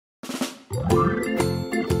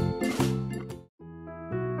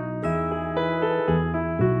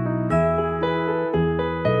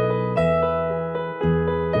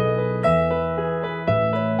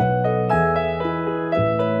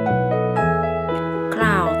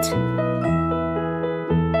Cloud.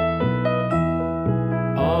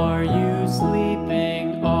 Are you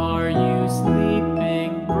sleeping? Are you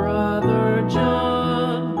sleeping? Brother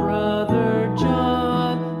John, Brother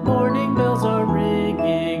John. Morning bells are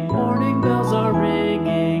ringing, morning bells are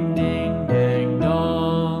ringing. Ding dang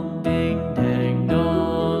dong, ding dang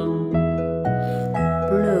dong.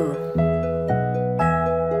 Blue.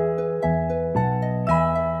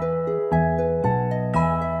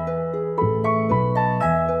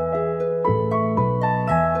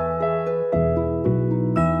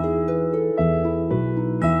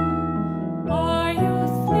 Are you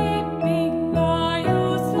sleeping? Are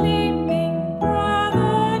you sleeping?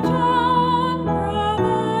 Brother John,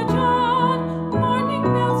 Brother John. Morning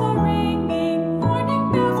bells are ringing,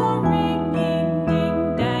 morning bells are ringing.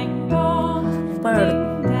 Ding dang dong, Bird.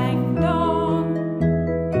 ding dang dong.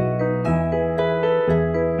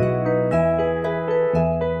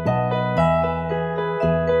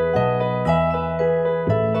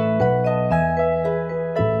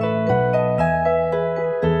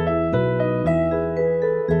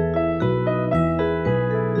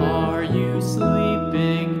 Are you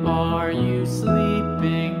sleeping? Are you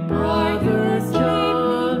sleeping? Brother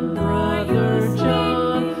John, Brother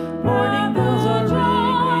John. Morning bells are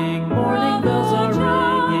ringing, morning bells are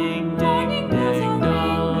ringing. Ding dang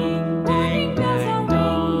dong, ding dang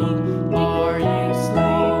dong. Are you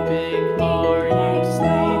sleeping? Are you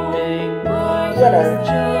sleeping? Brother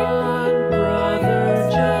John, Brother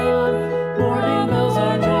John. Morning bells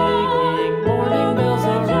are ringing, morning bells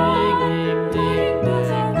are ringing. Ding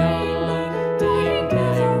dang dong, ding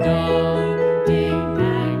dang dong, ding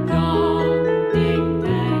dang dong, ding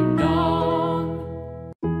dang dong.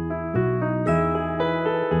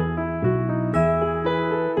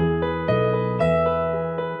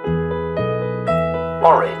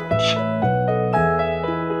 Orange.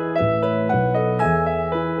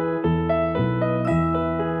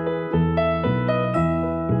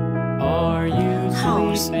 Are you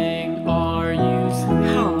House. sleeping? Are you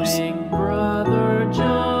House. sleeping? Brother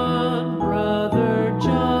John, Brother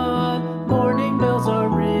John. Morning bells are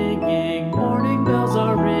ringing, morning bells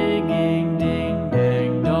are ringing. Ding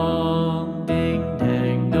dang dong, ding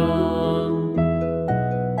dang dong.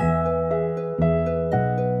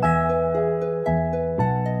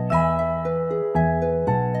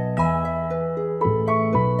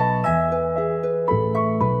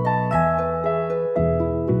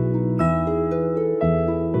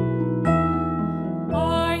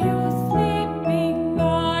 Are you sleeping?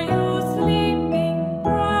 Are you sleeping?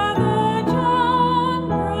 Brother John,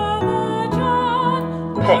 Brother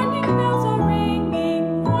John. Pink. Morning bells are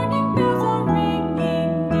ringing, morning bells are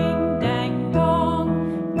ringing. Ding dang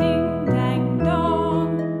dong, ding dang dong.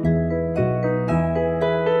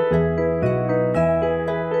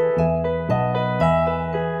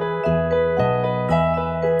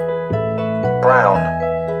 Brown.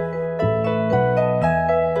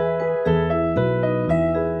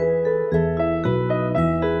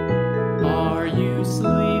 Are you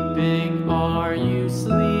sleeping? Are you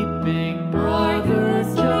sleeping?